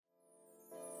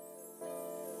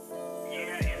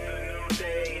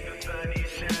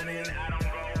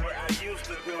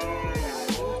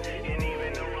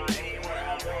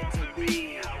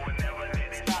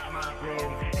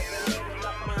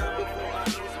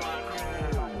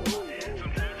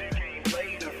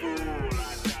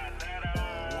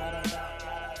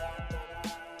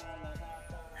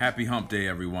Happy Hump Day,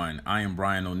 everyone. I am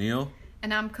Brian O'Neill.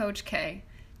 And I'm Coach K.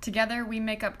 Together, we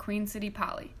make up Queen City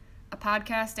Poly, a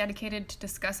podcast dedicated to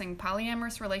discussing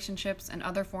polyamorous relationships and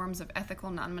other forms of ethical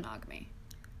non-monogamy.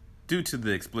 Due to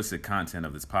the explicit content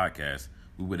of this podcast,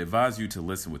 we would advise you to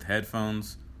listen with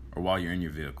headphones or while you're in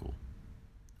your vehicle.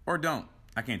 Or don't.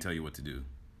 I can't tell you what to do.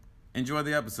 Enjoy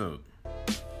the episode.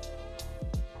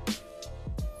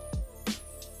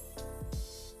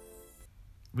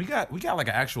 We got like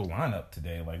an actual lineup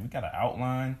today. Like, we got an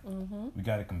outline. Mm-hmm. We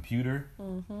got a computer.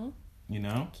 Mm-hmm. You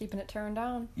know? Keeping it turned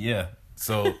on. Yeah.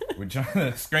 So we're trying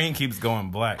the screen keeps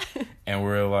going black. And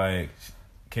we're like,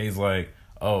 Kay's like,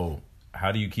 oh,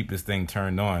 how do you keep this thing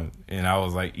turned on? And I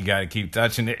was like, you got to keep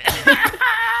touching it.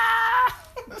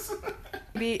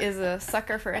 B is a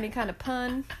sucker for any kind of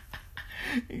pun.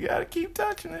 You got to keep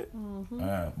touching it.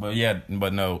 Mm-hmm.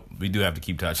 But no, we do have to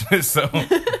keep touching it. So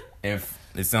if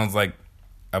it sounds like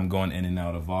I'm going in and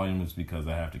out of volume, it's because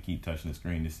I have to keep touching the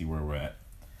screen to see where we're at.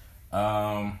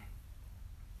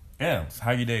 Yeah, so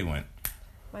how your day went?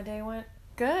 My day went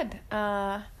good.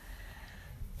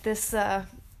 This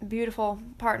beautiful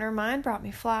partner of mine brought me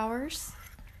flowers.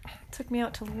 Took me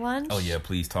out to lunch. Oh yeah,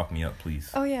 please talk me up, please.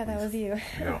 Oh yeah, that was you.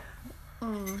 Yeah.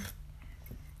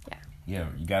 Yeah. Yeah,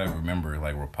 you gotta remember,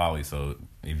 like, we're poly, so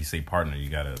if you say partner, you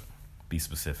gotta be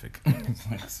specific.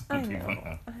 I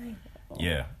know.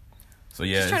 Yeah. So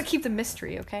yeah, just trying to keep the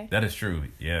mystery, okay? That is true.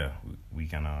 Yeah, we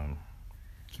can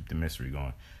keep the mystery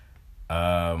going.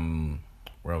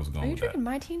 Where I was going? Are you drinking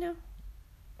my tea now?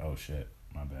 Oh shit,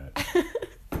 my bad.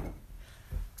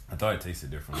 I thought it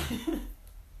tasted differently.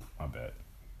 My bad.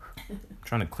 I'm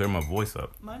trying to clear my voice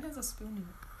up. Mine has a spoon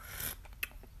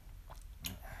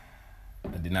in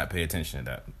it. I did not pay attention to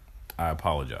that. I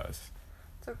apologize.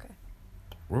 It's okay.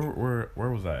 Where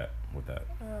was I at with that?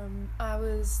 I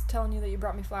was telling you that you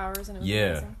brought me flowers and it was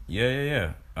amazing.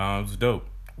 Yeah. It was dope.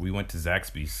 We went to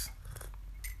Zaxby's.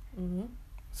 Mm-hmm.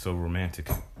 So romantic.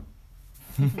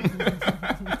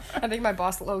 I think my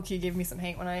boss low-key gave me some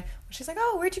hate when she's like,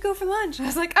 oh, where'd you go for lunch? I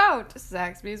was like, oh, just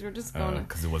Zaxby's. We're just going to...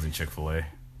 Because it wasn't Chick-fil-A.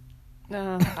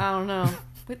 No, I don't know.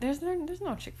 But there's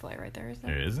no Chick-fil-A right there, is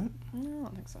there? There isn't? No, I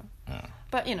don't think so. Oh.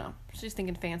 But, she's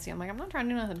thinking fancy. I'm like, I'm not trying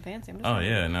to do nothing fancy. I'm just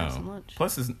trying to have some lunch.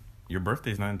 Plus, your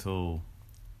birthday's not until...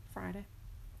 Friday.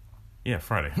 Yeah,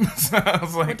 Friday. So I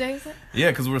was like, what day is it?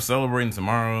 Yeah, because we're celebrating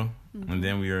tomorrow. Mm-hmm. And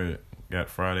then we got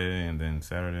Friday and then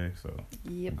Saturday. So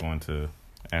yep. We're going to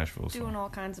Asheville. Doing all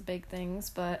kinds of big things,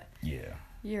 but... Yeah.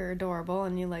 You're adorable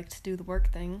and you like to do the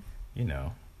work thing.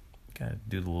 Gotta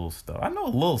do the little stuff. I know a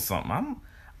little something.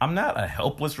 I'm not a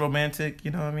helpless romantic,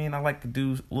 you know what I mean? I like to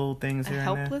do little things here and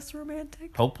there. Helpless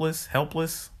romantic? Hopeless.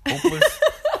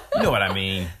 You know what I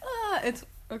mean? It's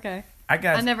okay.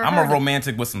 I'm a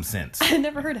romantic with some sense. I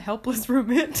never heard of helpless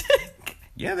romantic.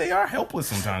 Yeah, they are helpless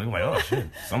sometimes. You're like, oh shit,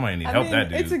 somebody need help that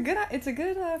dude. It's a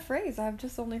good phrase. I've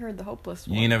just only heard the hopeless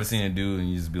one. You ain't never seen a dude and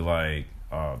you just be like,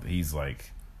 oh, he's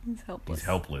helpless. He's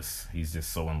helpless. He's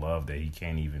just so in love that he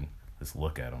can't even just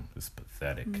look at him. It's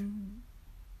pathetic. Mm-hmm.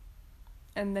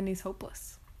 And then he's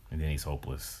hopeless.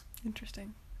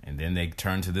 Interesting. And then they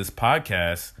turn to this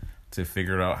podcast to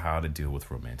figure out how to deal with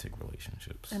romantic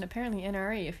relationships. And apparently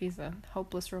NRE, if he's a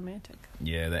hopeless romantic.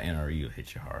 Yeah, that NRE will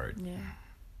hit you hard. Yeah.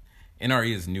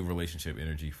 NRE is new relationship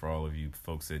energy for all of you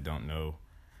folks that don't know.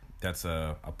 That's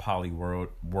a poly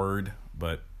word,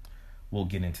 but we'll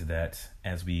get into that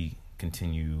as we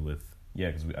continue with...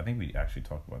 Yeah, because I think we actually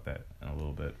talked about that in a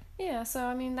little bit. Yeah,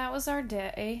 so, that was our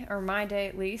day, or my day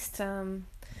at least.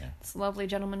 This lovely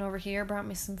gentleman over here brought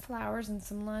me some flowers and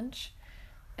some lunch.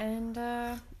 And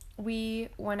we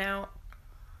went out.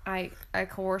 I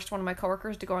coerced one of my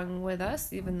coworkers to go in with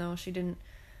us, even though she didn't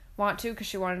want to, because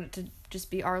she wanted it to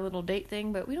just be our little date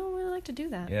thing, but we don't really like to do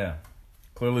that. Yeah.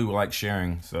 Clearly we like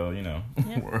sharing, so,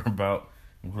 we're about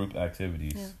group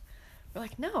activities. Yeah. We're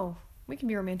like, no. We can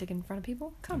be romantic in front of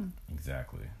people. Come.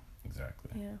 Exactly.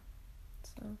 Yeah.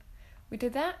 So we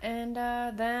did that, and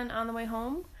then on the way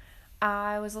home,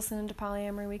 I was listening to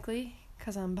Polyamory Weekly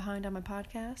because I'm behind on my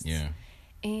podcast. Yeah.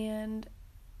 And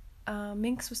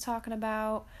Minx was talking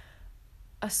about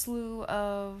a slew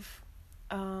of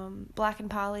Black and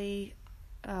Poly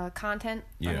content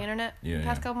on the internet in the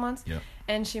past couple months. Yeah.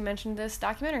 And she mentioned this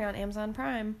documentary on Amazon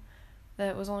Prime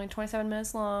that was only 27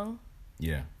 minutes long.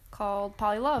 Yeah. Called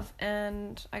Poly Love,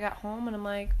 and I got home and I'm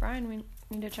like, Brian, we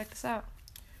need to check this out.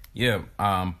 Yeah,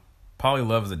 Poly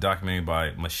Love is a documentary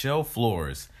by Michelle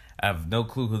Flores. I have no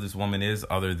clue who this woman is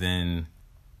other than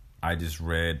I just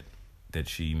read that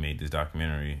she made this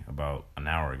documentary about an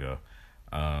hour ago.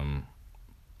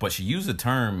 But she used a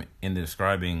term in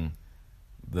describing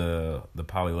the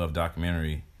Poly Love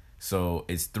documentary. So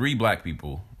it's 3 black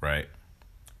people, right,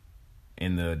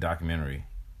 in the documentary.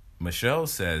 Michelle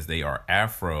says they are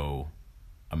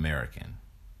Afro-American.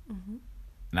 Mm-hmm.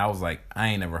 And I was like, I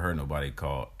ain't never heard nobody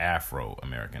called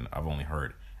Afro-American. I've only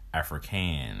heard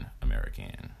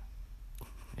African-American.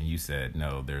 And you said,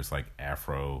 no, there's like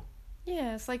Afro.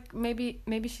 Yeah, it's like maybe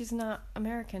she's not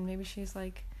American. Maybe she's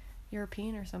like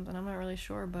European or something. I'm not really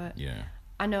sure, but yeah,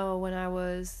 I know when I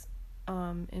was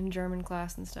in German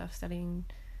class and stuff studying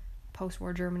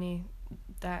post-war Germany,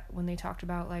 that when they talked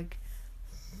about like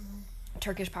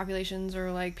Turkish populations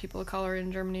or like people of color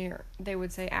in Germany, or they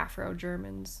would say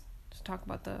Afro-Germans to talk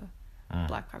about the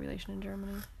black population in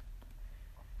Germany.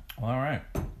 Well, all right.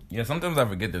 Yeah, sometimes I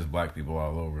forget there's black people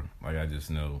all over. Like, I just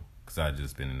know because I've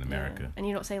just been in America. Yeah. And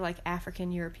you don't say like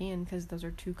African-European because those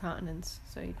are 2 continents.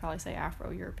 So you'd probably say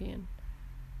Afro-European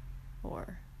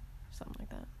or something like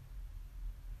that.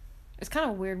 It's kind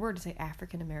of a weird word to say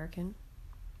African-American.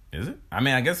 Is it? I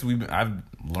mean, I guess I've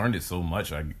learned it so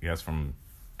much, I guess, from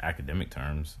academic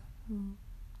terms.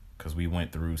 Because we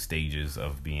went through stages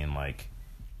of being like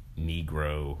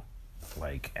Negro,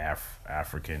 like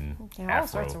African, yeah, Afro. all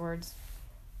sorts of words.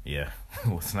 Yeah,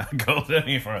 let's not go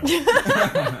any further.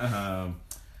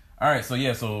 All right, so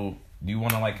yeah, so do you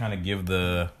want to like kind of give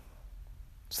the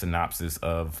synopsis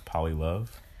of Poly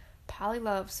Love? Poly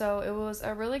Love. So it was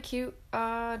a really cute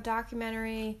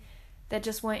documentary that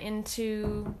just went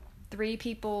into 3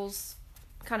 people's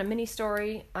kind of mini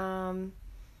story.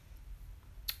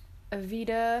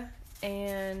 Evita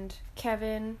and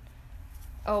Kevin.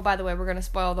 Oh, by the way, we're going to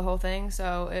spoil the whole thing,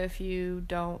 so if you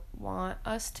don't want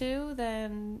us to,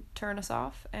 then turn us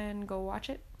off and go watch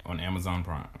it. On Amazon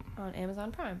Prime. On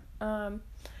Amazon Prime.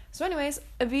 So anyways,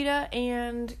 Evita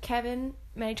and Kevin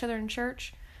met each other in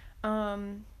church,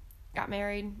 got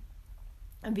married.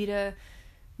 Evita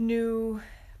knew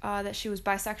that she was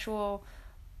bisexual,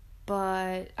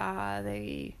 but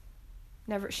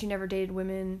she never dated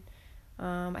women.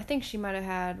 I think she might have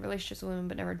had relationships with women,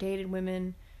 but never dated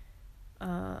women.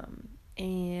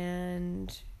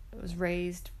 And was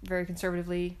raised very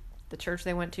conservatively. The church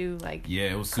they went to, like,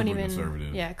 yeah, it was super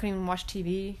conservative. Yeah, couldn't even watch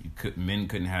TV. Men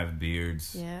couldn't have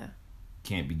beards. Yeah,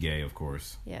 can't be gay, of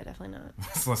course. Yeah, definitely not.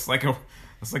 So it's like in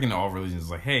all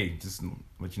religions, like, hey, just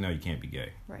let you know you can't be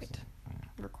gay. Right. So, yeah.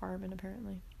 Requirement,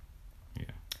 apparently. Yeah.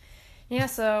 Yeah.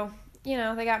 So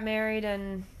they got married,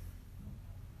 and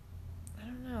I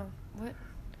don't know what.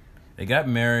 They got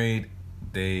married.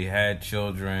 They had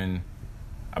children.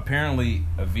 Apparently,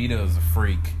 Evita is a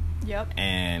freak. Yep.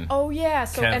 And so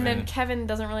and then Kevin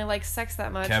doesn't really like sex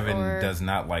that much. Kevin does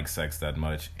not like sex that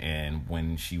much, and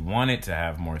when she wanted to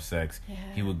have more sex,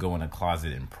 he would go in a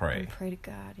closet and pray. And pray to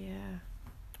God, yeah.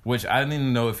 Which I didn't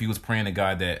even know if he was praying to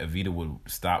God that Evita would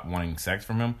stop wanting sex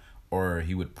from him, or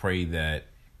he would pray that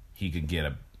he could get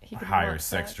a higher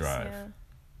sex drive. Yeah.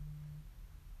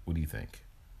 What do you think?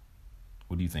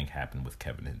 What do you think happened with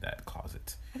Kevin in that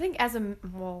closet? I think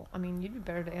you'd be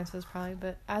better to answer this probably,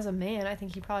 but as a man, I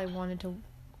think he probably want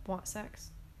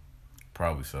sex.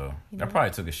 Probably so. That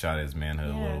probably took a shot at his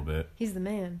manhood a little bit. He's the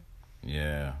man.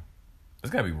 Yeah.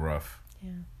 It's gotta be rough.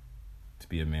 Yeah. To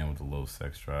be a man with a low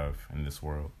sex drive in this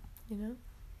world.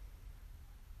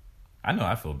 I know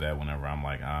I feel bad whenever I'm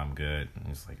like, I'm good. And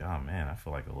it's like, oh man, I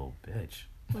feel like a little bitch.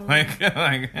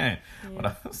 Hey. But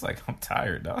I was like, I'm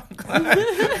tired, dog.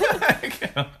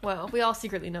 Well, we all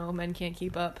secretly know men can't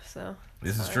keep up, so.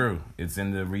 This is true. It's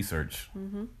in the research.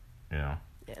 Mm-hmm. Yeah.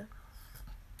 Yeah.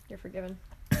 You're forgiven.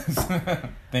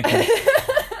 Thank you.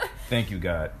 Thank you,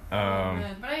 God.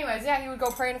 But anyways, he would go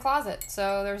pray in a closet.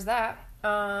 So there's that.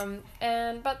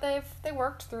 But they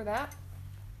worked through that.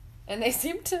 And they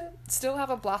seem to still have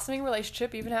a blossoming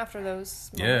relationship even after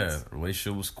those moments. Yeah, the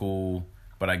relationship was cool.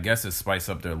 But I guess to spice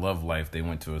up their love life, they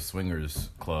went to a swingers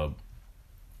club.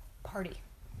 Party,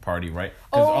 right?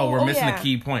 We're missing the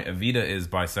key point. Evita is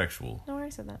bisexual. No, I already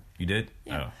said that. You did?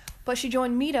 Yeah. Oh. But she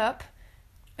joined Meetup,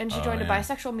 and she joined a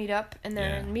bisexual meetup, and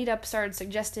then Meetup started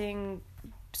suggesting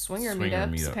swinger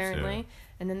meetups, apparently. Yeah.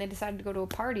 And then they decided to go to a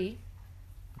party.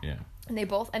 Yeah. And they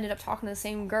both ended up talking to the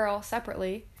same girl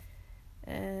separately.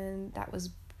 And that was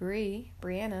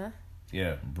Brianna.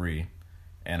 Yeah, Bree.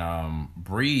 And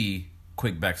Bree,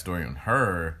 quick backstory on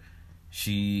her,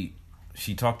 she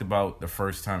talked about the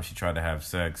first time she tried to have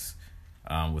sex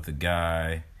with a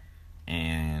guy,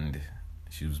 and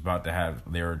she was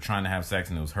they were trying to have sex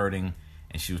and it was hurting,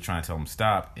 and she was trying to tell him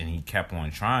stop, and he kept on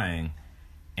trying,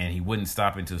 And he wouldn't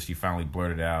stop until she finally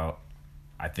blurted out,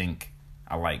 I think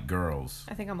I like girls.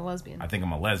 I think I'm a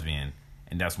lesbian.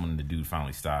 And that's when the dude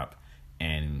finally stopped.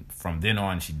 And from then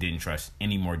on, she didn't trust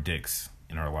any more dicks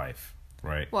in her life,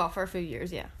 right? Well, for a few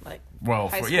years, yeah. Like, well,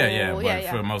 high for, school, yeah. But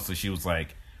yeah. for mostly, she was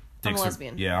like, I'm a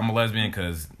lesbian. I'm a lesbian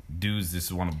because dudes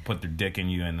just want to put their dick in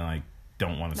you and like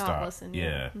don't want to stop. Listen,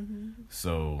 yeah. Mm-hmm.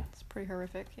 So it's pretty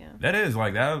horrific, yeah. That is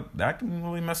like that can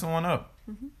really mess someone up.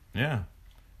 Mm-hmm. Yeah,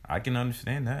 I can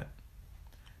understand that.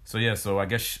 So yeah, I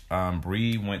guess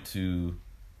Bree went to.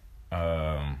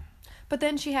 But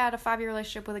then she had a 5-year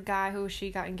relationship with a guy who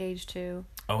she got engaged to.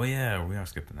 Oh yeah, we are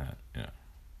skipping that. Yeah.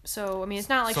 So I mean, it's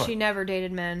not like she never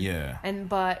dated men. Yeah.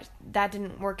 But that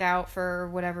didn't work out for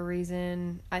whatever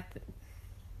reason. I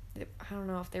don't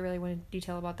know if they really went into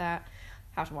detail about that.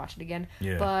 I have to watch it again.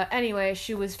 Yeah. But anyway,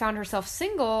 she found herself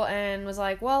single and was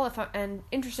like, well, and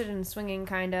interested in swinging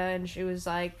kinda, and she was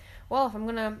like, well, if I'm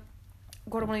gonna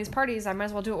go to one of these parties, I might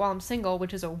as well do it while I'm single,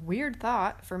 which is a weird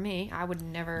thought for me. I would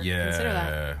never consider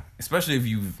that. Especially if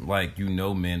you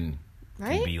men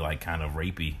right? can be like kind of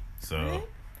rapey. So right?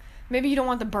 Maybe you don't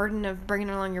want the burden of bringing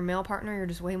along your male partner. You're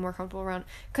just way more comfortable around.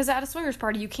 Because at a swingers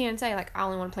party, you can say like, I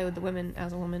only want to play with the women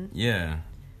as a woman. Yeah.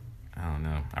 I don't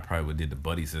know. I probably would did the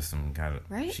buddy system.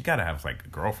 Right? She gotta have like a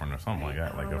girlfriend or something like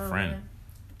that, like a friend,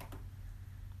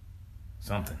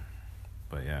 something.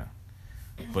 But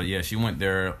yeah, she went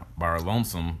there by her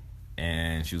lonesome,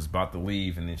 and she was about to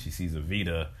leave, and then she sees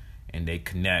Evita, and they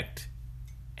connect,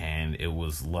 and it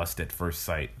was lust at first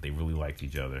sight. They really liked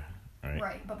each other, right?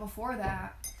 Right, but before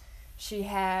that,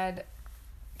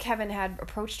 Kevin had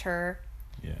approached her,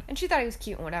 yeah, and she thought he was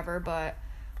cute and whatever, but.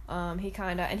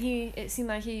 It seemed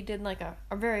like he did like a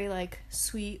very like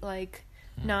sweet, like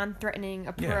non-threatening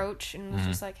approach, and was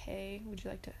just like, hey, would you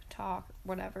like to talk,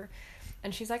 whatever.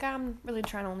 And she's like, I'm really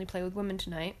trying to only play with women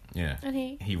tonight. Yeah. And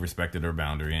he respected her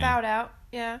boundary and bowed out.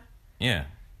 Yeah. Yeah.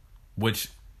 Which,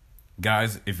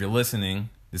 guys, if you're listening,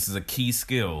 this is a key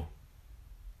skill.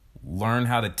 Learn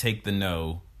how to take the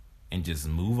no and just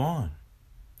move on.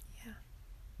 Yeah.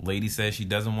 Lady says she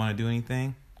doesn't want to do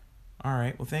anything. All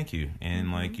right, well, thank you.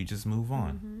 And, you just move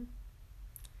on. Mm-hmm.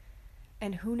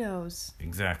 And who knows?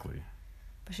 Exactly.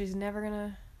 But she's never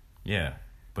gonna... Yeah.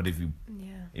 But if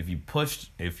you push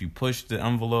the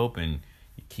envelope and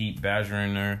you keep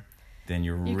badgering her, then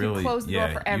you really... You can close the door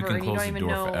forever, and you don't even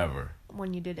know forever.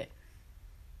 When you did it.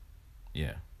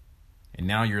 Yeah. And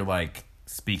now you're,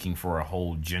 speaking for a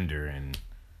whole gender, and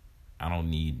I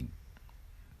don't need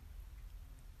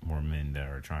more men that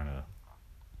are trying to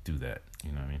do that.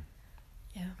 You know what I mean?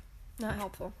 Yeah, not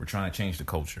helpful. We're trying to change the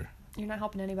culture. You're not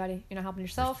helping anybody. You're not helping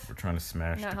yourself. We're trying to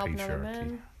smash You're not the helping patriarchy. other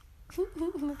men.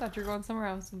 I thought you were going somewhere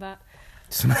else with that.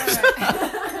 Smash.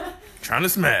 Right. Trying to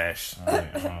smash. All right.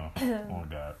 Oh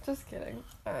God. Just kidding.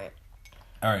 All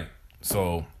right.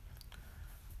 So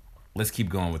let's keep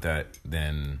going with that.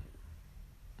 Then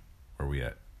where are we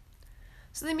at?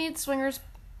 So they meet swingers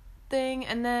thing,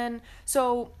 and then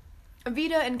so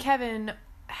Evita and Kevin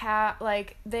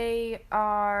they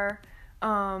are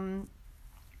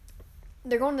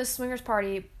they're going to this swingers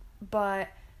party, but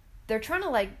they're trying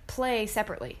to play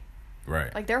separately.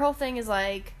 Right. Their whole thing is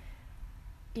we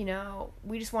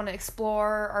just want to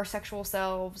explore our sexual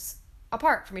selves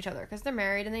apart from each other because they're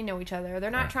married and they know each other.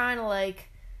 They're not trying to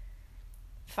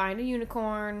find a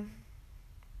unicorn,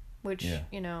 which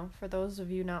for those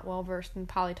of you not well versed in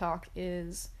poly talk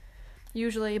is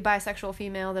usually a bisexual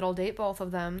female that'll date both of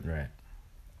them. Right.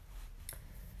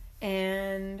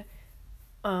 And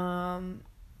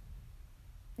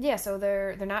so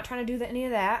they're not trying to do any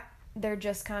of that. They're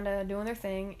just kind of doing their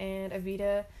thing, and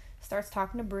Evita starts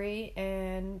talking to Bree,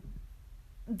 and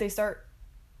they start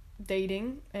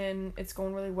dating, and it's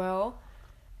going really well.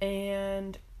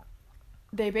 And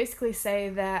they basically say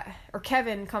that, or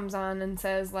Kevin comes on and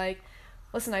says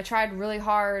listen, I tried really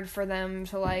hard for them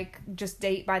to just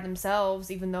date by themselves,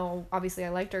 even though obviously I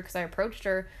liked her because I approached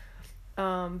her.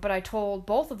 But I told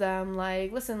both of them,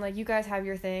 listen, you guys have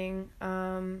your thing.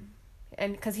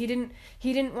 And because he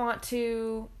didn't want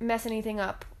to mess anything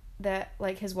up that,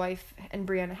 his wife and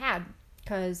Brianna had.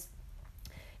 Because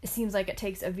it seems like it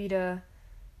takes Evita,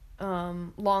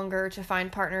 longer to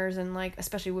find partners and,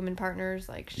 especially women partners.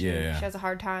 She has a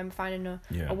hard time finding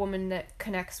a woman that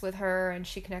connects with her and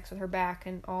she connects with her back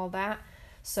and all that.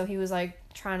 So he was,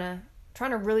 trying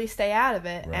to really stay out of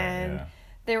it. Right, and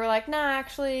they were like, nah,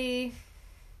 actually...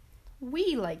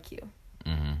 we like you.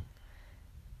 Mm-hmm.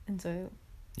 And so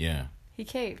yeah, he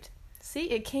caved. See,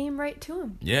 it came right to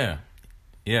him. Yeah.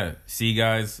 See,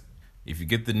 guys, if you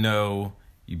get the no,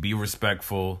 you be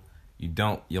respectful. You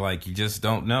just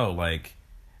don't know.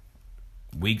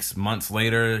 weeks, months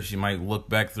later, she might look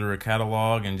back through her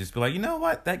catalog and just be like, you know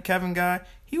what, that Kevin guy,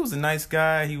 he was a nice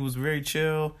guy, he was very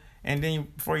chill. And then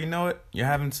before you know it, you're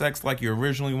having sex like you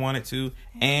originally wanted to,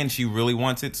 and she really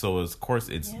wants it, so of course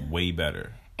it's way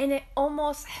better. And it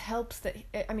almost helps that,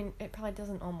 I mean, it probably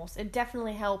doesn't almost, it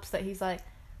definitely helps that he's like,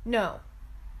 no,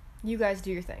 you guys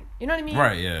do your thing. You know what I mean?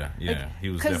 Right, yeah. Like, he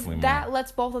was definitely more. Because that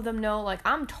lets both of them know, like,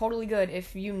 I'm totally good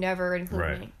if you never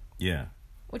include me. Yeah.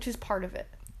 Which is part of it.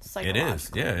 It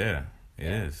is. Yeah. It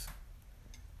is.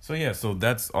 So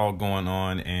that's all going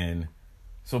on, and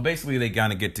so basically they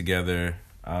kind of get together.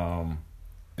 One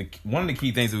of the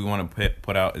key things that we want to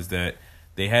put out is that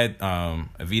they had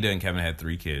Evita and Kevin had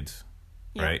 3 kids,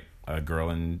 right? A girl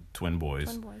and twin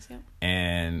boys.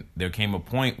 And there came a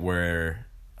point where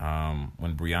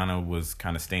when Brianna was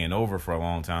kind of staying over for a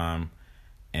long time,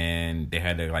 and they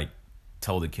had to like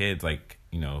tell the kids like,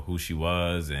 you know, who she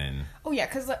was. And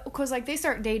because like they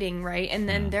start dating, right? And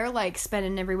then they're like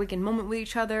spending every weekend moment with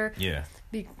each other.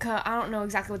 Because I don't know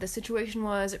exactly what the situation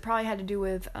was. It probably had to do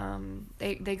with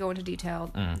they go into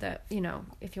detail that, you know,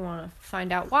 if you want to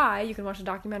find out why, you can watch the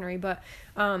documentary. But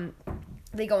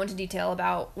they go into detail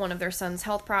about one of their son's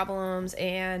health problems,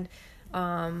 and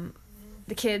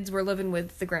the kids were living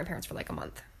with the grandparents for like a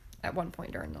month at one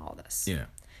point during all this.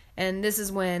 And this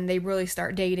is when they really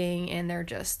start dating, and they're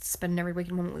just spending every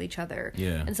weekend moment with each other.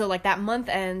 And so like that month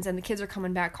ends, and the kids are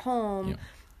coming back home,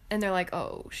 and they're like,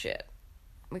 oh shit,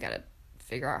 we gotta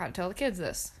figure out how to tell the kids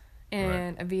this.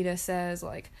 And Evita says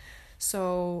like,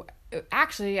 so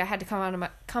actually I had to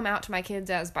come out to my kids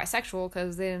as bisexual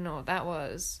because they didn't know what that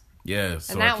was.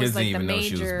 So our kids didn't even know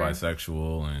she was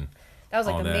bisexual, and that was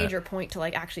like a major point to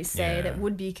like actually say that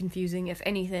would be confusing if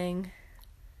anything.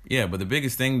 But the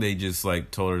biggest thing, they just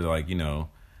like told her like, you know,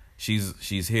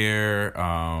 she's here.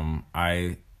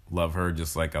 I love her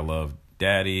just like I love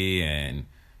Daddy, and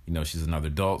you know she's another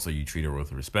adult, so you treat her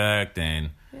with respect.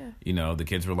 And you know the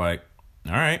kids were like,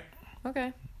 all right,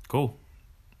 okay, cool,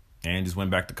 and just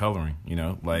went back to coloring. You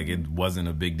know, like it wasn't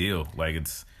a big deal. Like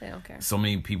they don't care. So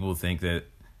many people think that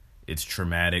it's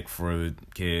traumatic for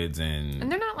kids,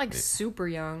 and they're not like super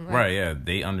young, like, right? Yeah,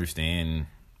 they understand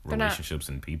relationships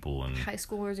and people, and high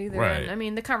schoolers either. Right. And, I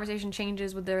mean, the conversation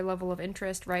changes with their level of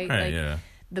interest, right? Like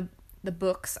the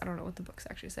books. I don't know what the books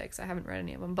actually say because I haven't read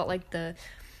any of them. But like the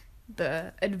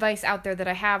advice out there that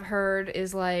I have heard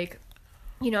is like,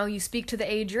 you know, you speak to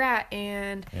the age you're at,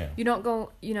 and you don't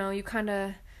go. You know, you kind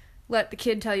of let the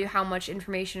kid tell you how much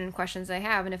information and questions they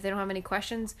have, and if they don't have any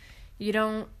questions, you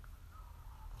don't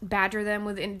badger them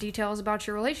with details about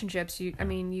your relationships. I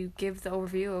mean, you give the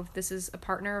overview of this is a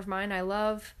partner of mine I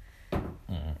love,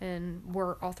 and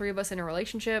we're all 3 of us in a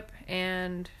relationship,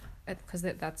 and because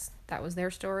that was their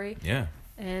story.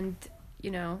 And you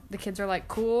know the kids are like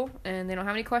cool, and they don't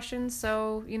have any questions.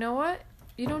 So you know what?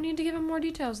 You don't need to give them more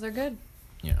details. They're good.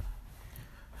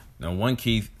 Now, one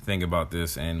key thing about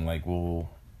this, and like well,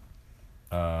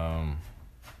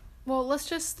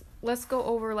 let's go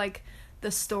over like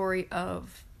the story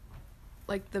of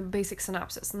like the basic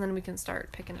synopsis, and then we can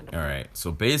start picking it up. All right.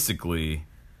 So basically,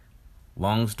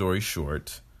 long story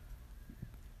short,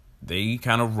 they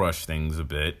kind of rushed things a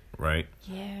bit, right?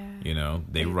 You know,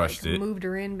 they rushed it. Moved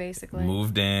her in, basically.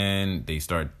 Moved in. They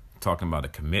start talking about a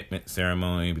commitment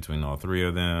ceremony between all 3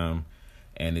 of them,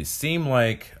 and it seemed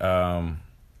like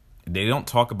they don't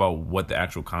talk about what the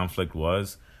actual conflict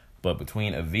was, but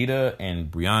between Evita and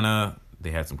Brianna,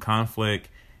 they had some conflict.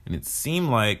 And it seemed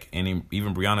like, and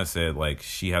even Brianna said, like,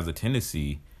 she has a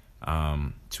tendency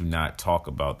to not talk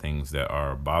about things that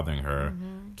are bothering her,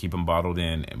 keep them bottled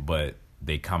in, but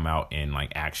they come out in,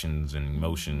 like, actions and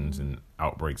emotions and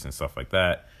outbreaks and stuff like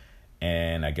that.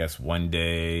 And I guess one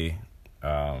day,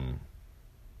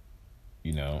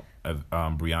 you know,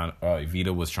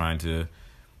 Evita was trying to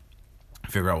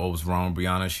figure out what was wrong with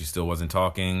Brianna. She still wasn't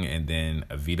talking. And then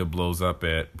Evita blows up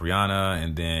at Brianna,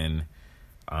 and then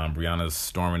Brianna's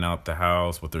storming out the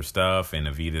house with her stuff, and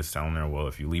Evita's telling her, well,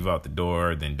 if you leave out the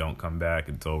door, then don't come back.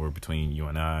 It's over between you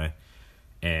and I.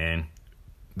 And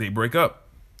they break up.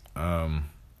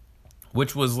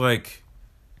 Which was like,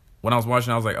 when I was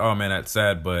watching, I was like, oh man, that's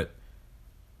sad. But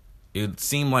it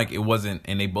seemed like it wasn't,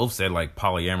 and they both said like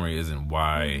polyamory isn't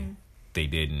why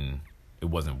it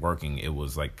wasn't working. It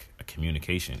was like a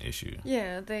communication issue.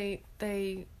 They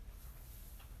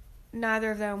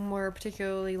neither of them were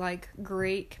particularly like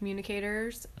great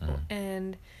communicators,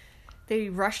 and they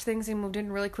rushed things and moved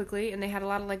in really quickly, and they had a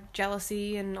lot of like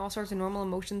jealousy and all sorts of normal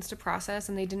emotions to process,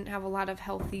 and they didn't have a lot of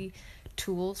healthy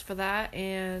tools for that.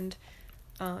 And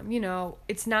you know,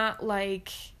 it's not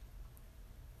like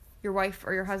your wife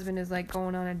or your husband is like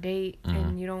going on a date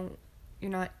and you're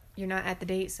not you're not at the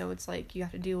date, so it's like you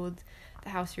have to deal with the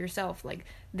house yourself. Like,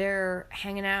 they're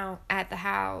hanging out at the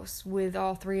house with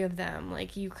all three of them.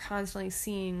 Like, you constantly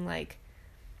seeing, like,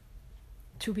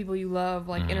 two people you love,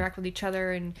 like, interact with each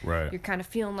other, and you're kind of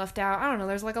feeling left out. I don't know.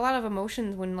 There's, like, a lot of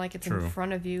emotions when, like, it's in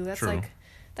front of you. That's,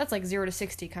 like 0 to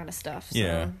 60 kind of stuff. So.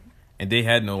 Yeah. And they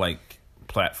had no, like,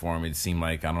 platform. It seemed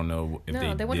like, I don't know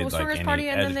if they went to a swingers party,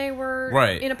 and then they were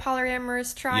in a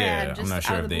polyamorous triad. Yeah, just I'm not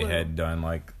sure if they blue. had done,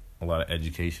 like, a lot of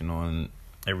education on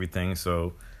everything.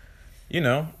 So, you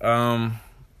know,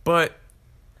 but,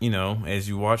 you know, as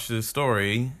you watch the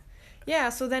story. Yeah,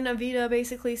 so then Evita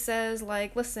basically says,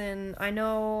 like, listen, I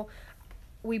know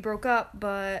we broke up,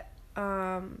 but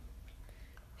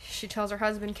she tells her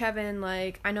husband, Kevin,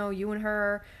 like, I know you and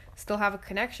her still have a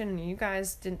connection, and you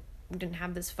guys didn't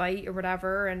have this fight or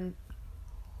whatever, and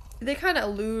they kind of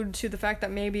allude to the fact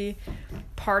that maybe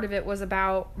part of it was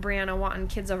about Brianna wanting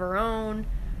kids of her own,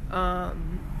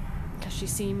 because she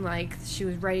seemed like she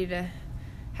was ready to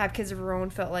have kids of her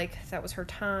own, felt like that was her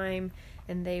time,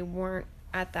 and they weren't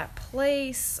at that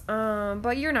place,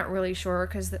 but you're not really sure,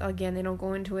 because, again, they don't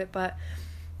go into it, but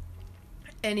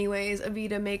anyways,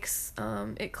 Evita makes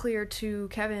it clear to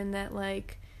Kevin that,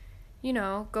 like, you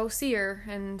know, go see her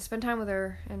and spend time with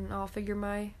her, and I'll figure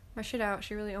my shit out.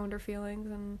 She really owned her feelings,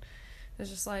 and it's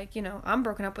just like, you know, I'm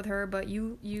broken up with her, but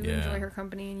you enjoy her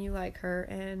company, and you like her,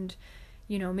 and,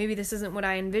 you know, maybe this isn't what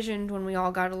I envisioned when we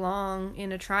all got along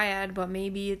in a triad, but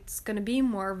maybe it's going to be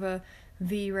more of a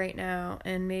V right now,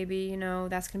 and maybe, you know,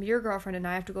 that's going to be your girlfriend, and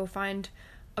I have to go find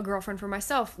a girlfriend for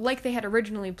myself, like they had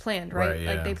originally planned, right?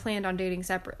 Yeah. Like, they planned on dating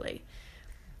separately.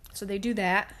 So they do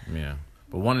that. Yeah.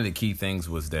 But one of the key things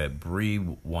was that Bree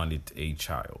wanted a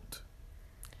child.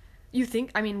 You think?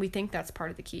 I mean, we think that's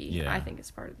part of the key. Yeah. I think it's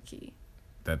part of the key.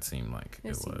 That seemed like it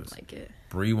was. It seemed like it.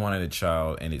 Bree wanted a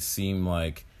child, and it seemed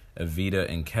like Evita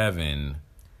and Kevin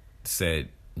said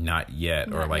not yet,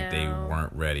 not or like now. They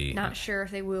weren't ready. Not sure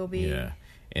if they will be. Yeah.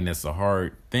 And it's a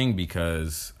hard thing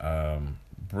because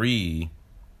Bree,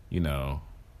 you know,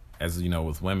 as you know,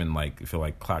 with women, like, I feel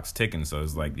like clock's ticking, so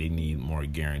it's like they need more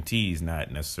guarantees, not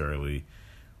necessarily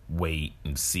wait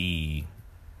and see,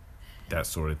 that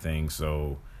sort of thing.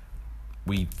 So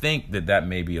we think that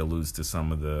maybe alludes to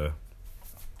some of the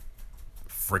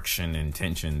friction and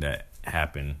tension that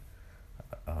happened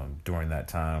during that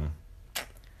time.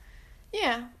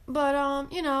 Yeah,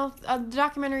 but you know, the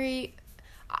documentary,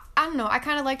 I don't know, I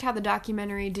kind of liked how the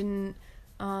documentary didn't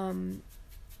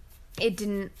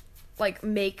like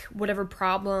make whatever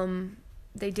problem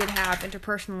they did have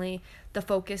interpersonally the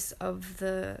focus of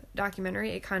the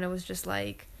documentary. It kind of was just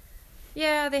like,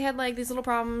 yeah, they had like these little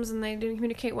problems and they didn't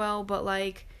communicate well, but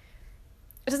like,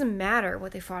 it doesn't matter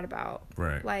what they fought about.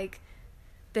 Right. Like,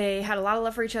 they had a lot of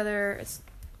love for each other,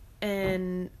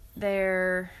 and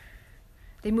they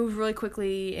moved really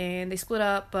quickly, and they split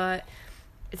up, but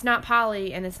it's not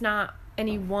poly, and it's not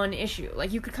any one issue.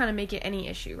 Like, you could kind of make it any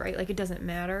issue, right? Like, it doesn't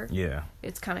matter. Yeah.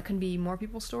 It's kind of can be more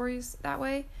people's stories that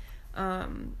way.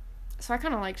 So I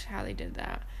kind of liked how they did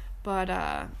that. But,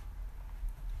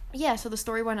 yeah, so the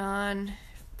story went on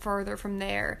further from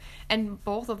there. And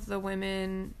both of the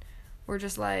women were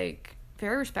just, like,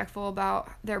 very respectful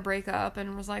about their breakup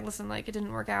and was like, listen, like, it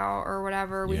didn't work out or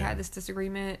whatever. We had this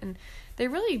disagreement. And they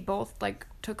really both, like,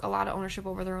 took a lot of ownership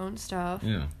over their own stuff.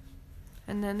 Yeah.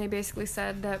 And then they basically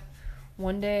said that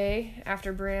one day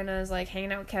after Brianna's, like,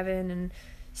 hanging out with Kevin and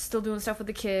still doing stuff with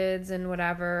the kids and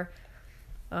whatever,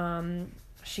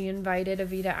 she invited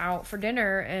Evita out for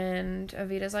dinner, and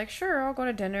Evita's like, sure, I'll go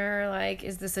to dinner. Like,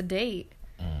 is this a date?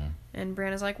 And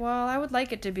Brianna's like, well, I would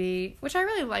like it to be, which I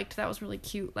really liked. That was really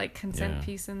cute, like, consent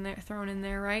piece in there, thrown in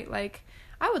there, right? Like,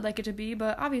 I would like it to be,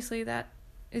 but obviously that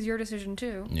is your decision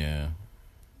too. Yeah.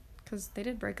 Because they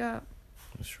did break up.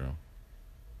 That's true.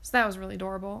 So that was really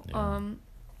adorable. Yeah.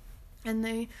 And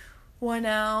they went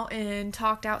out and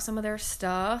talked out some of their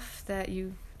stuff that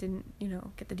you didn't,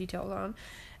 get the details on.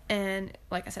 And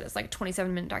like I said, it's like a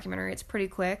 27-minute documentary. It's pretty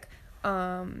quick.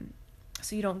 So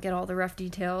you don't get all the rough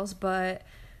details, but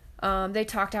they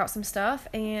talked out some stuff,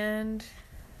 and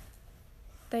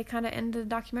they kind of ended the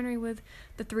documentary with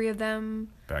the three of them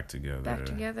back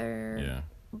together. Yeah.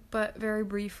 But very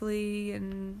briefly,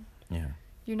 and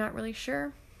you're not really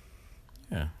sure.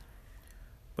 Yeah.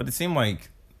 But it seemed like,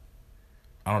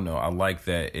 I don't know, I like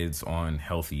that it's on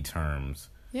healthy terms.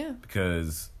 Yeah.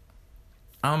 Because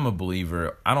I'm a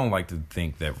believer. I don't like to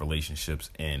think that relationships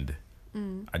end.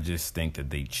 I just think that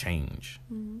they change.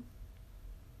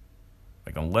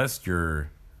 Like, unless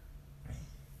you're,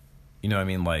 you know what I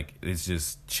mean? Like, it's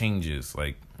just changes.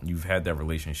 Like, you've had that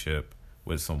relationship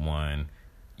with someone.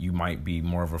 You might be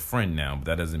more of a friend now, but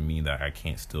that doesn't mean that I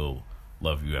can't still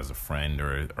love you as a friend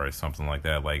or something like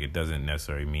that. Like, it doesn't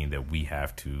necessarily mean that we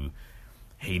have to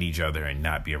hate each other and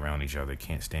not be around each other,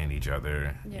 can't stand each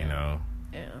other, you know?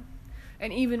 Yeah.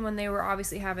 And even when they were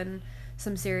obviously having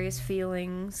some serious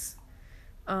feelings,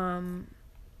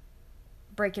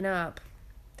 breaking up,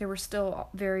 they were still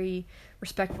very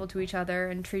respectful to each other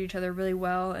and treat each other really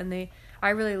well. And I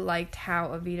really liked how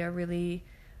Evita really,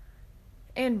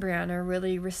 and Brianna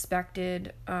really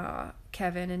respected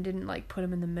Kevin and didn't like put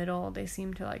him in the middle. They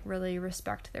seemed to like really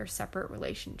respect their separate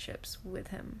relationships with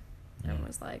him. And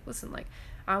was like, listen, like,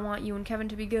 I want you and Kevin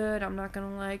to be good. I'm not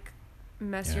gonna like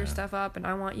mess your stuff up, and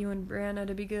I want you and Brianna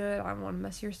to be good. I want to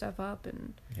mess your stuff up,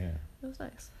 and it was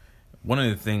nice. One of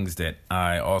the things that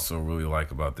I also really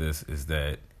like about this is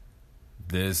that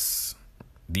these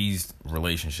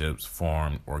relationships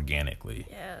formed organically.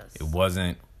 Yes. It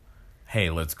wasn't, hey,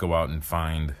 let's go out and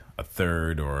find a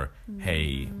third, or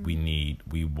hey,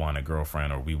 we want a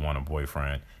girlfriend or we want a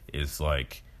boyfriend. It's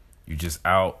like you're just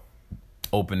out,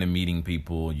 open to meeting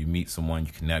people. You meet someone,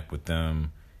 you connect with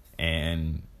them,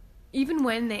 and even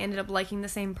when they ended up liking the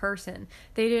same person,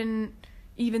 they didn't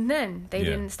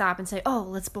stop and say, oh,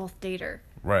 let's both date her.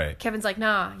 Right. Kevin's like,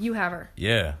 nah, you have her.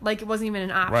 Yeah. Like, it wasn't even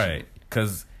an option. Right.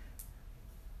 Because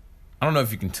I don't know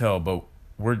if you can tell, but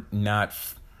we're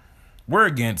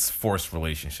against forced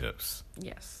relationships.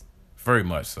 Yes. Very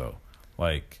much so.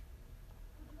 Like,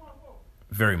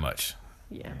 very much.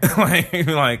 Yeah.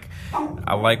 like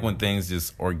I like when things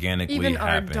just organically even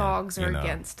happen. Our dogs are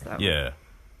against them. Yeah.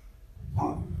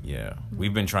 Yeah.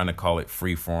 We've been trying to call it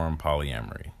freeform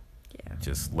polyamory. Yeah.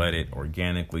 Just let it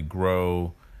organically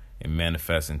grow and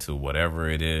manifest into whatever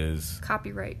it is.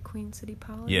 Copyright Queen City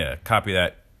Poly. Yeah.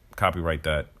 Copyright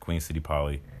that, Queen City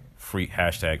Poly.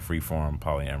 #freeform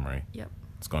polyamory. Yep.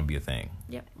 It's going to be a thing.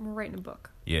 Yep. We're writing a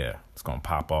book. Yeah. It's going to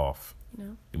pop off. You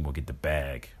know? And we'll get the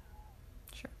bag.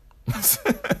 Sure.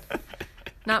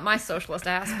 Not my socialist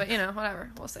ass, but, you know,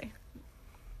 whatever. We'll see.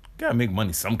 Gotta make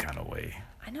money some kind of way.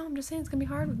 I know, I'm just saying it's gonna be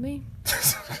hard with me.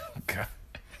 God.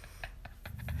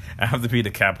 I have to be the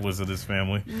capitalist of this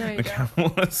family. No, you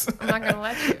don't. I'm not gonna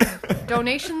let you.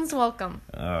 Donations welcome.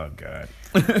 Oh, God.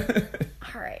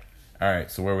 All right,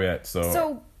 so where are we at?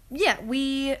 So, yeah,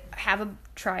 we have a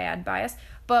triad bias,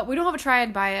 but we don't have a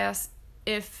triad bias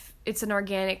if it's an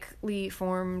organically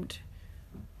formed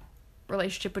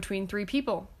relationship between three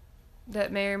people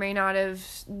that may or may not have,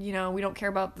 you know, we don't care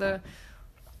about the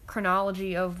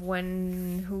chronology of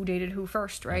who dated who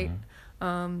first, right?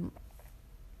 Mm-hmm.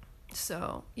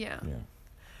 So yeah.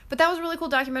 But that was a really cool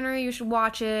documentary. You should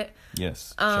watch it.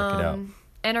 Yes, check it out.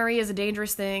 NRE is a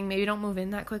dangerous thing. Maybe don't move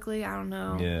in that quickly. I don't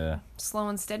know. Yeah. Slow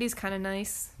and steady is kind of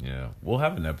nice. Yeah, we'll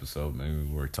have an episode maybe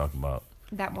we're talking about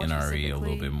that more NRE a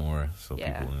little bit more, so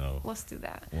people know. Let's do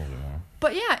that. A little bit more.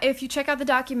 But yeah, if you check out the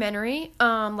documentary,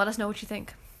 let us know what you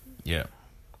think. Yeah.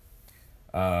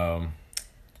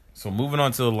 So moving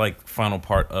on to the final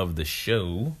part of the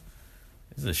show.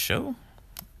 Is it a show?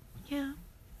 Yeah.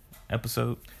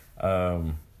 Episode.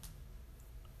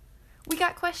 We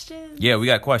got questions. Yeah, we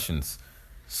got questions.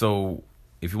 So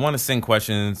if you want to send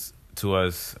questions to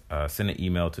us, send an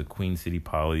email to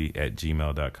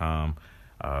queencitypoly@gmail.com.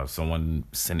 Someone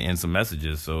sent in some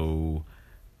messages, so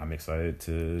I'm excited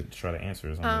to try to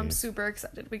answer some of these. Super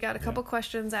excited. We got a couple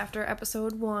questions after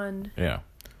episode 1. Yeah.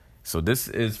 So this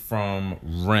is from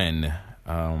Ren.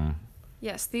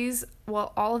 Yes,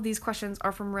 all of these questions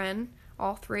are from Ren.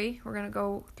 All 3. We're going to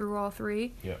go through all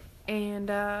 3. Yep. And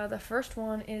the first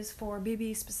one is for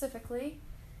BB specifically.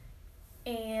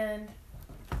 And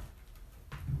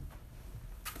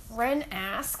Ren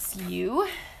asks you,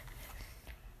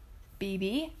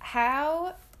 BB,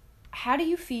 how do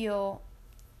you feel,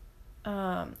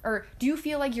 or do you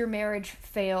feel like your marriage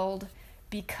failed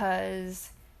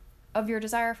because of your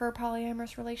desire for a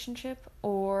polyamorous relationship,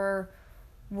 or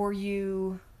were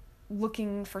you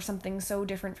looking for something so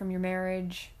different from your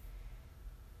marriage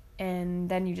and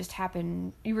then you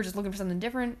were just looking for something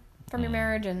different from your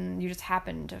marriage and you just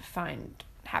happened to find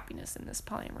happiness in this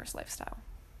polyamorous lifestyle?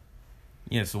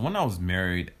 Yeah, so when I was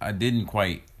married, I didn't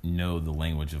quite know the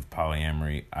language of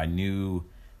polyamory. I knew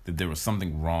that there was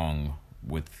something wrong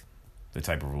with the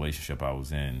type of relationship I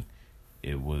was in.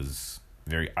 It was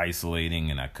very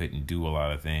isolating and I couldn't do a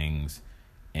lot of things.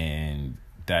 And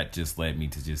that just led me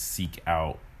to just seek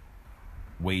out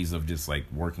ways of just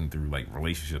working through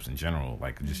relationships in general,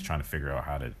 just trying to figure out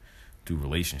how to do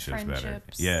relationships better.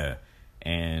 Yeah.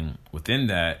 And within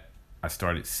that, I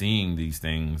started seeing these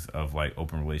things of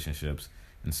open relationships.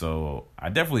 And so I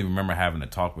definitely remember having a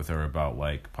talk with her about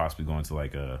possibly going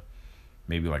to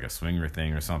maybe a swinger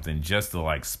thing or something, just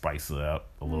to spice it up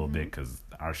a little bit, because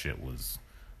our shit was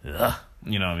ugh,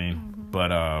 you know what I mean?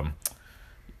 But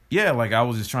yeah, like I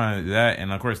was just trying to do that,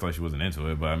 and of course, like she wasn't into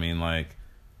it. But I mean, like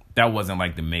that wasn't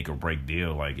like the make or break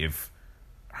deal. Like if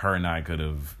her and I could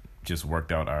have just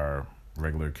worked out our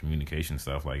regular communication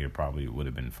stuff, like it probably would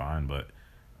have been fine. But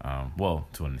well,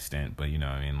 to an extent. But you know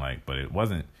what I mean? Like, but it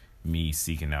wasn't me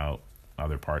seeking out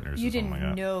other partners. You or something didn't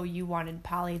like that. know you wanted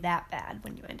poly that bad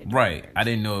when you ended. Right. Marriage. I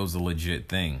didn't know it was a legit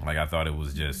thing. Like I thought it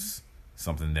was just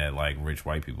something that like rich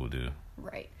white people do.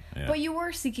 Right. Yeah. But you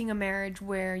were seeking a marriage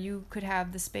where you could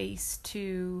have the space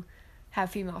to have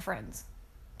female friends,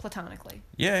 platonically.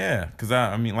 Yeah. Because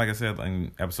I mean, like I said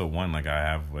in episode 1, like I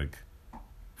have like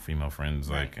female friends,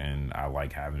 like, Right. and I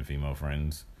like having female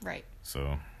friends. Right.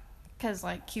 So. Because,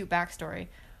 like, cute backstory.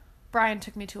 Brian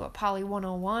took me to a Poly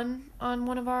 101 on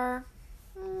one of our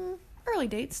early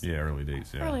dates. Yeah, early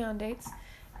dates. Yeah. Early on dates.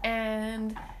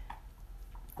 And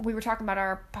we were talking about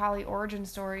our poly origin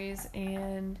stories,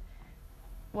 and,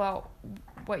 well,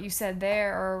 what you said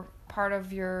there, or part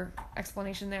of your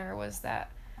explanation there, was that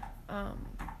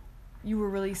you were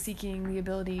really seeking the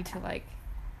ability to, like,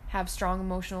 have strong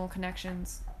emotional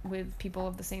connections with people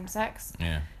of the same sex.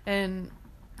 Yeah. And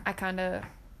I kind of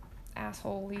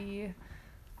assholey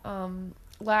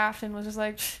laughed and was just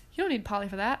like, you don't need poly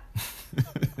for that.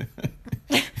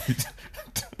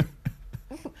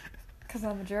 Because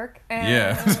I'm a jerk. And,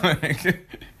 Yeah.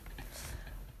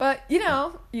 but you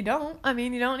don't. I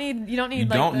mean, you don't need. You like,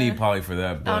 don't need poly for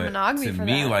that. But non-monogamy to for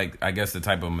me, that. like I guess the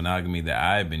type of monogamy that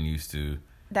I've been used to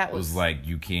that was like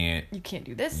you can't. you can't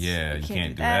do this. Yeah, you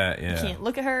can't do that. Yeah. You can't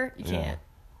look at her. You Yeah. can't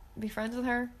be friends with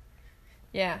her.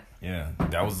 Yeah. Yeah,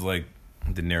 that was like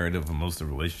the narrative of most of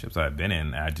the relationships I've been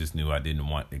in. I just knew I didn't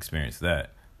want to experience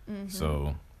that. Mm-hmm.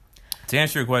 So, to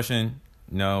answer your question,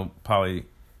 no, poly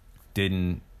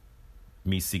didn't.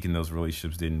 Me seeking those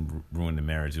relationships didn't ruin the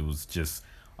marriage. It was just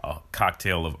a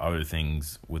cocktail of other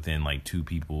things within like two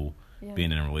people Yeah.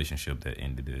 being in a relationship that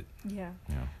ended it. Yeah.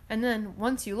 Yeah. And then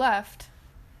once you left,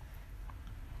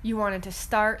 you wanted to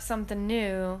start something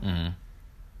new. Mm-hmm.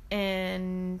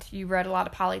 And you read a lot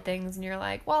of poly things, and you're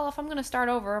like, well, if I'm going to start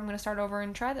over, I'm going to start over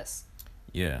and try this.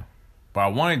 Yeah. But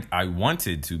I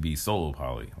wanted to be solo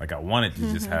poly. Like I wanted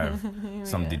to just have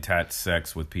some detached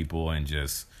sex with people and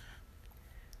just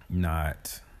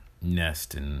not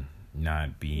nest and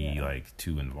not be like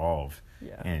too involved.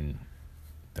 Yeah. And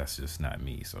that's just not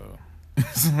me, so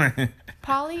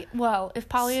Poly, well, if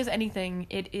poly is anything,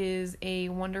 it is a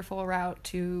wonderful route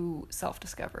to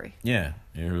self-discovery. yeah,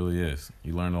 it really is.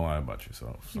 You learn a lot about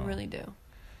yourself. So. You really do.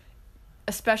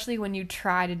 Especially when you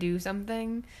try to do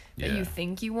something that Yeah. you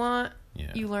think you want,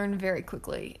 Yeah. you learn very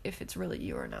quickly if it's really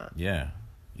you or not. Yeah.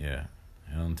 It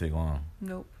don't take long.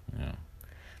 Nope. Yeah.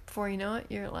 Before you know it,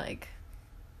 you're like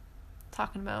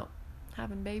talking about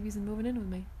having babies and moving in with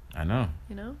me, I know.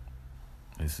 you know?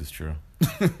 This is true.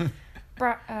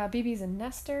 BB's a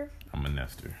nester. I'm a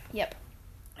nester. Yep.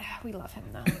 We love him,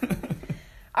 though.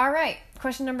 All right.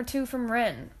 Question number 2 from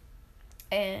Ren.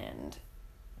 And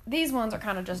these ones are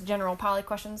kind of just general poly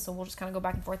questions, so we'll just kind of go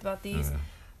back and forth about these. Okay.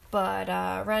 But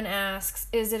Ren asks,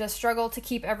 is it a struggle to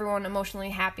keep everyone emotionally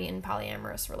happy in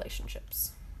polyamorous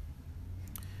relationships?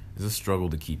 It's a struggle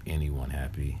to keep anyone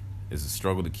happy. It's a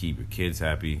struggle to keep your kids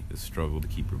happy. It's a struggle to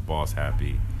keep your boss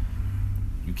happy.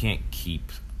 You can't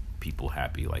keep people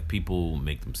happy. Like, people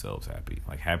make themselves happy.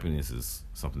 Like, happiness is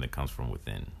something that comes from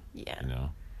within. Yeah. You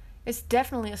know? It's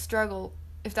definitely a struggle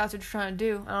if that's what you're trying to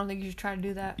do. I don't think you should try to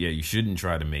do that. Yeah, you shouldn't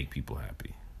try to make people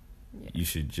happy. Yeah.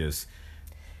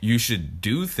 You should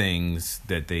do things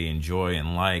that they enjoy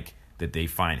and like, that they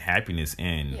find happiness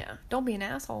in. Yeah. Don't be an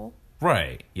asshole.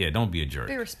 Right. Yeah, don't be a jerk.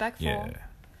 Be respectful. Yeah.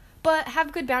 But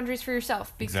have good boundaries for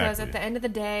yourself, because Exactly. at the end of the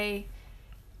day,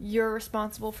 you're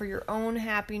responsible for your own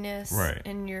happiness. Right.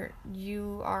 And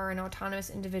you are an autonomous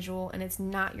individual, and it's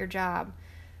not your job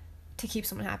to keep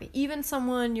someone happy. Even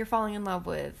someone you're falling in love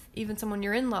with, even someone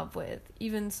you're in love with,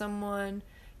 even someone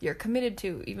you're committed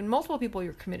to, even multiple people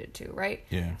you're committed to, right?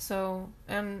 Yeah. So,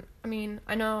 I mean,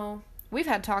 I know we've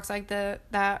had talks like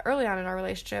that early on in our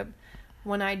relationship.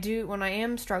 When I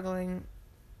am struggling,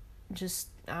 just,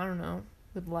 I don't know,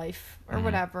 with life or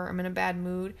whatever, I'm in a bad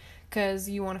mood because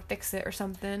you want to fix it or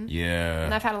something. Yeah.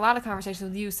 And I've had a lot of conversations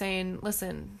with you saying,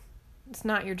 listen, it's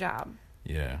not your job.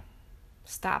 Yeah.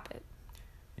 Stop it.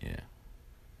 Yeah.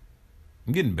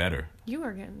 I'm getting better. You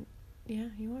are getting, yeah,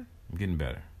 you are. I'm getting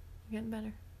better. You're getting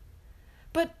better.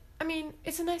 But, I mean,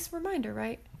 it's a nice reminder,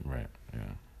 right? Right.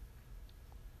 Yeah.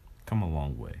 Come a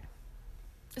long way.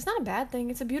 It's not a bad thing.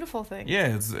 It's a beautiful thing.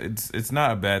 Yeah, it's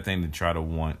not a bad thing to try to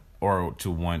want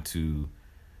to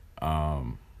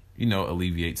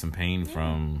alleviate some pain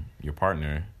from your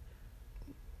partner.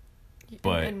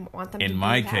 But and want them in to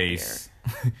my be case,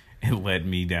 it led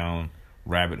me down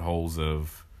rabbit holes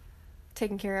of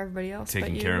taking care of everybody else.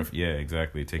 Taking care of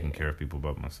people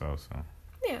but myself. So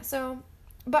yeah. So,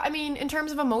 but I mean, in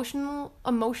terms of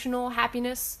emotional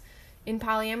happiness in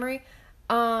polyamory,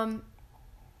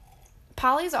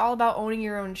 poly is all about owning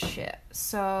your own shit.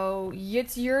 So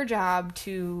it's your job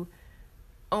to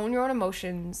own your own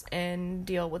emotions and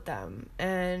deal with them.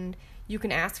 And you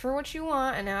can ask for what you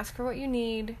want and ask for what you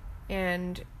need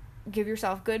and give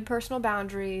yourself good personal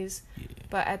boundaries. Yeah.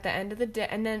 But at the end of the day,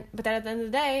 then at the end of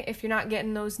the day, if you're not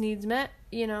getting those needs met,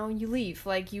 you leave.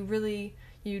 Like, you really,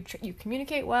 you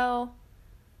communicate well,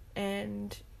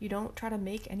 and you don't try to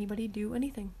make anybody do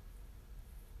anything.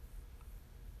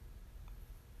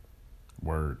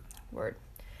 Word.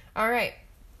 All right.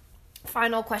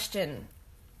 Final question.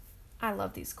 I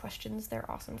love these questions. They're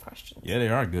awesome questions. Yeah, they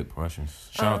are good questions.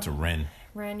 Shout out to Ren.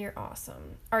 Ren, you're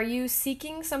awesome. Are you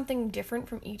seeking something different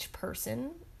from each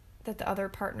person that the other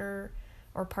partner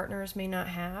or partners may not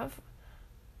have?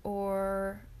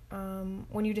 Or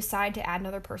when you decide to add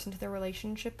another person to the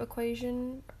relationship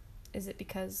equation, is it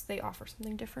because they offer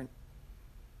something different?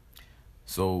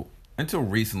 So, until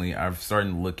recently, I've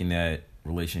started looking at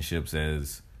relationships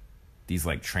as these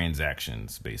like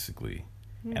transactions, basically.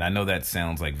 Mm. And I know that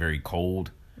sounds like very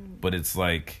cold, but it's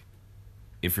like,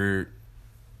 if you're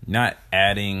not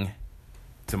adding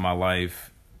to my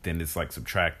life, then it's like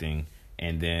subtracting,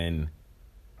 and then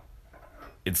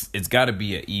it's got to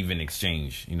be an even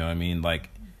exchange. You know what I mean? Like,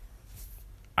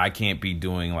 I can't be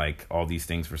doing like all these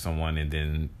things for someone and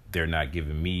then they're not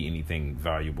giving me anything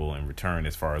valuable in return,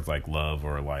 as far as like love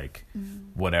or like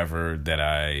whatever that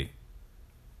I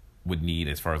would need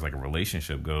as far as like a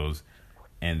relationship goes.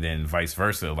 And then vice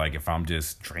versa, like if I'm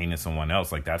just draining someone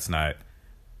else, like that's not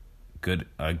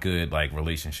a good like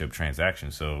relationship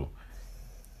transaction. So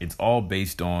it's all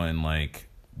based on like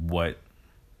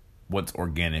what's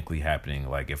organically happening.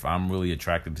 Like if I'm really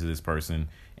attracted to this person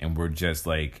and we're just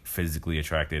like physically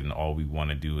attracted and all we want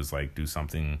to do is like do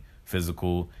something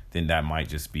physical, then that might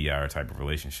just be our type of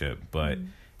relationship. But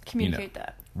communicate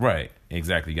that. Right.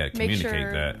 Exactly. You got to communicate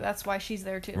sure that. That's why she's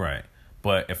there too. Right.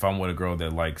 But if I'm with a girl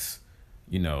that likes,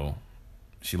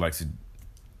 she likes to,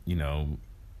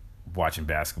 watching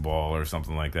basketball or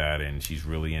something like that, and she's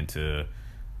really into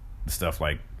stuff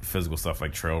like physical stuff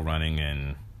like trail running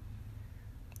and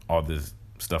all this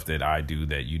stuff that I do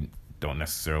that you don't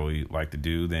necessarily like to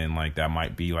do, then like that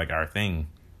might be like our thing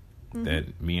that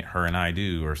her and I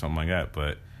do or something like that.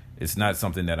 But it's not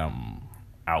something that I'm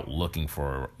out looking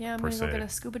for. Yeah, I'm gonna go get a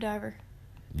scuba diver.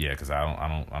 Yeah, because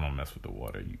I don't mess with the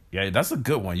water. Yeah, that's a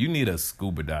good one. You need a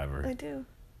scuba diver. I do.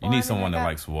 You need someone that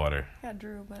likes water. Yeah,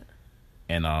 Drew, but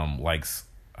and likes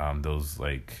those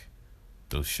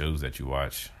shows that you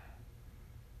watch.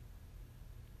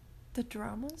 The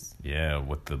dramas? Yeah,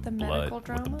 with the blood,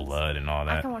 with the blood and all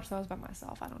that. I can watch those by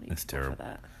myself. I don't need people for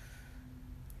that.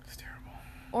 It's terrible.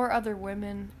 Or other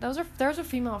women. Those are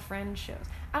female friend shows.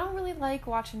 I don't really like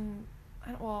watching.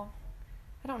 I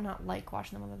don't not like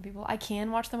watching them with other people. I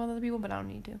can watch them with other people, but I don't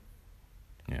need to.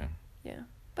 Yeah. Yeah,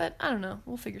 but I don't know.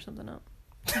 We'll figure something out.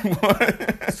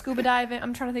 What? Scuba diving.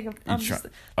 I'm trying to think of.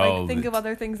 Think of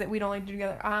other things that we don't like to do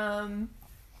together. I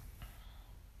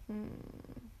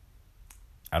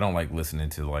don't like listening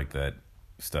to like that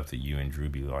stuff that you and Drew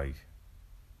be like.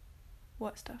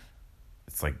 What stuff?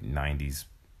 It's like 90s.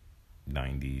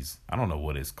 I don't know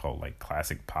what it's called, like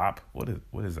classic pop. What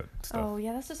is that stuff? Oh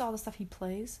yeah, that's just all the stuff he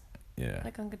plays. Yeah.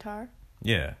 Like on guitar.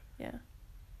 Yeah. Yeah.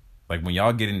 Like when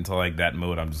y'all get into like that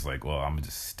mode, I'm just like, well, I'm gonna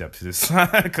just step to this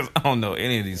side because I don't know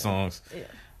any of these songs. Yeah.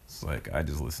 It's like I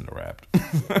just listen to rap.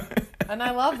 And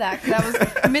I love that because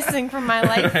that was missing from my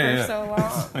life for so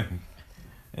long.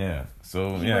 Yeah.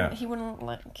 So he would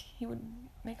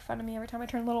make fun of me every time I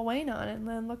turn Lil Wayne on, and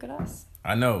then look at us.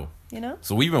 I know.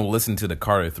 So we've been listening to the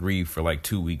Carter 3 for like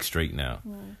 2 weeks straight now.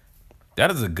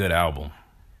 That is a good album.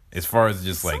 As far as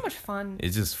just like so much fun.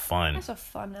 It's just fun. It's a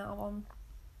fun album.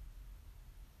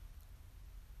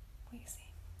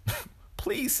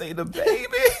 Please say the baby.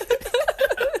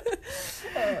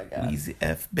 Oh my God. Weezy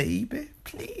F baby.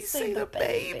 Please say the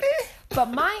baby.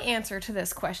 But my answer to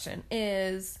this question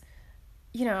is,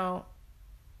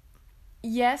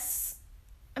 yes.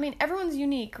 I mean, everyone's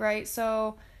unique, right?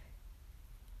 So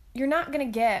you're not going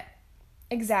to get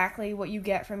exactly what you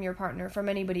get from your partner from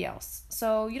anybody else.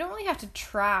 So you don't really have to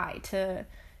try to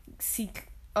seek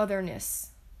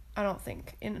otherness, I don't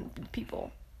think, in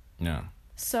people. No.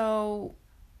 So,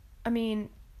 I mean,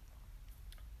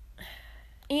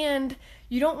 and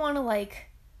you don't want to like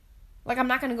I'm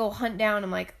not going to go hunt down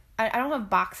and like, I don't have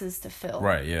boxes to fill.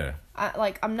 Right, yeah.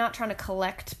 I'm not trying to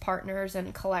collect partners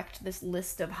and collect this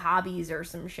list of hobbies or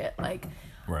some shit. Like,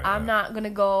 Right, I'm not going to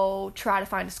go try to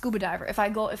find a scuba diver. If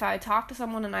I talk to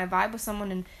someone and I vibe with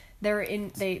someone and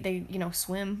they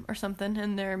swim or something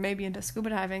and they're maybe into scuba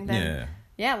diving, then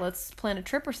yeah, let's plan a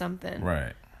trip or something.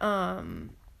 Right.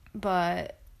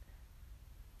 But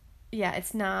yeah,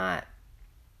 it's not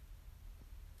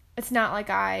like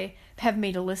I have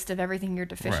made a list of everything you're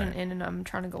deficient in and I'm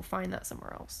trying to go find that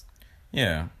somewhere else.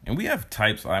 Yeah. And we have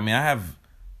types. I mean, I have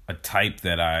a type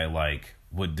that I like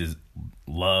would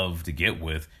love to get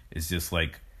with. It's just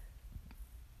like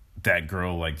that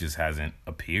girl like just hasn't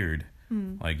appeared.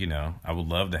 Like, you know, I would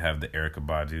love to have the Erykah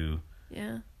Badu,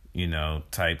 you know,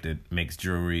 type that makes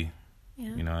jewelry.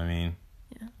 Yeah. You know what I mean?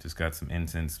 Yeah. Just got some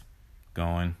incense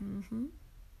going. Mm-hmm.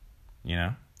 You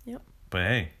know? Yep. But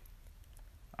hey,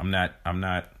 I'm not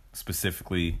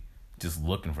specifically just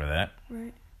looking for that.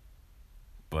 Right.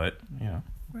 But, you know,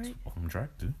 right. I'm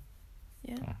attracted.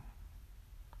 Yeah. So,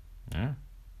 yeah.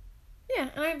 Yeah,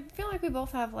 and I feel like we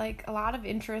both have like a lot of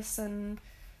interests and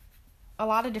a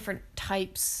lot of different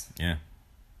types. Yeah.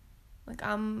 Like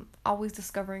I'm always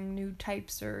discovering new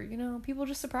types, or you know, people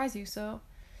just surprise you. So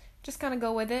just kind of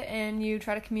go with it, and you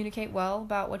try to communicate well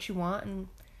about what you want and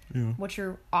what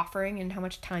you're offering and how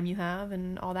much time you have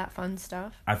and all that fun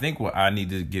stuff. I think what I need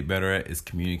to get better at is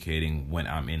communicating when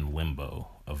I'm in limbo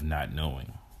of not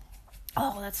knowing.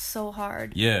 Oh, that's so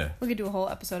hard. Yeah. We could do a whole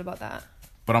episode about that.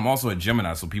 But I'm also a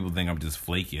Gemini, so people think I'm just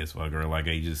flaky as fuck, or like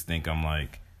they just think I'm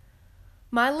like.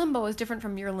 My limbo is different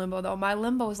from your limbo, though. My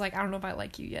limbo is like, I don't know if I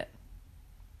like you yet.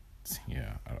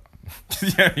 Yeah.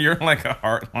 Yeah, you're like a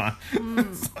heart line.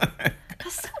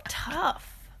 That's so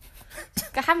tough.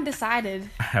 I haven't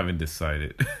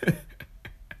decided.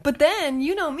 But then,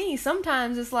 you know me,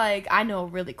 sometimes it's like, I know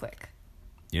really quick.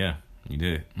 Yeah, you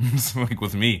did. It's like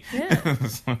with me. Yeah.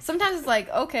 Sometimes it's like,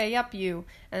 okay, yep, you.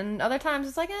 And other times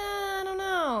it's like, I don't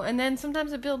know. And then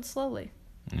sometimes it builds slowly.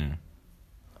 Yeah.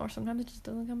 Or sometimes it just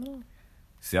doesn't come at all.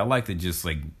 See, I like to just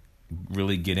like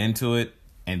really get into it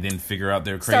and then figure out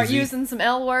they're crazy. Start using some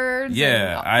L words.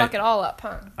 Yeah. And fuck it all up,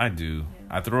 huh? I do.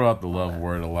 Yeah. I throw out the love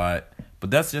word a lot. But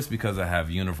that's just because I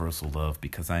have universal love,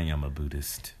 because I am a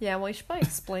Buddhist. Yeah, well, you should probably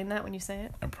explain that when you say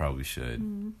it. I probably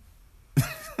should.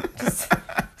 Just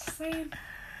saying.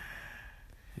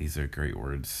 These are great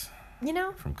words. You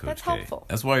know, from Coach that's K. helpful.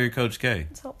 That's why you're Coach K.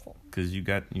 It's helpful. Because you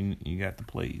got the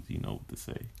plays. You know what to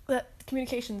say. That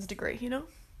communications degree, you know?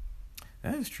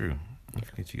 That is true. I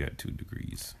forget you got 2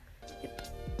 degrees. Yep.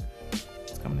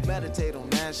 It's coming in. Meditate on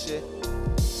that shit.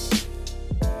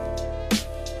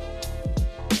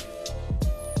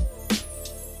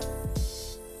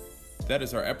 That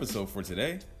is our episode for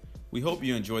today. We hope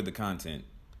you enjoyed the content.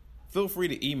 Feel free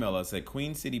to email us at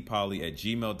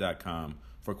queencitypoly@gmail.com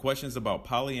for questions about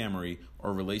polyamory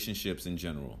or relationships in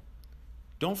general.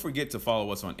 Don't forget to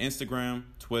follow us on Instagram,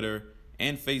 Twitter,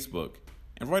 and Facebook,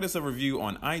 and write us a review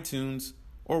on iTunes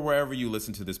or wherever you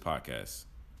listen to this podcast.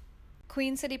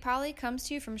 Queen City Poly comes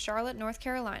to you from Charlotte, North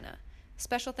Carolina.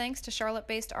 Special thanks to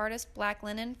Charlotte-based artist Black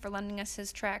Linen for lending us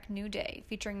his track New Day,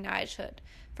 featuring Nige Hood,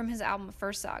 from his album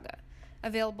First Saga,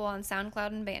 available on SoundCloud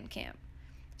and Bandcamp.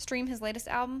 Stream his latest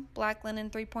album, Black Linen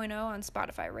 3.0, on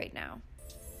Spotify right now.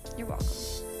 You're welcome.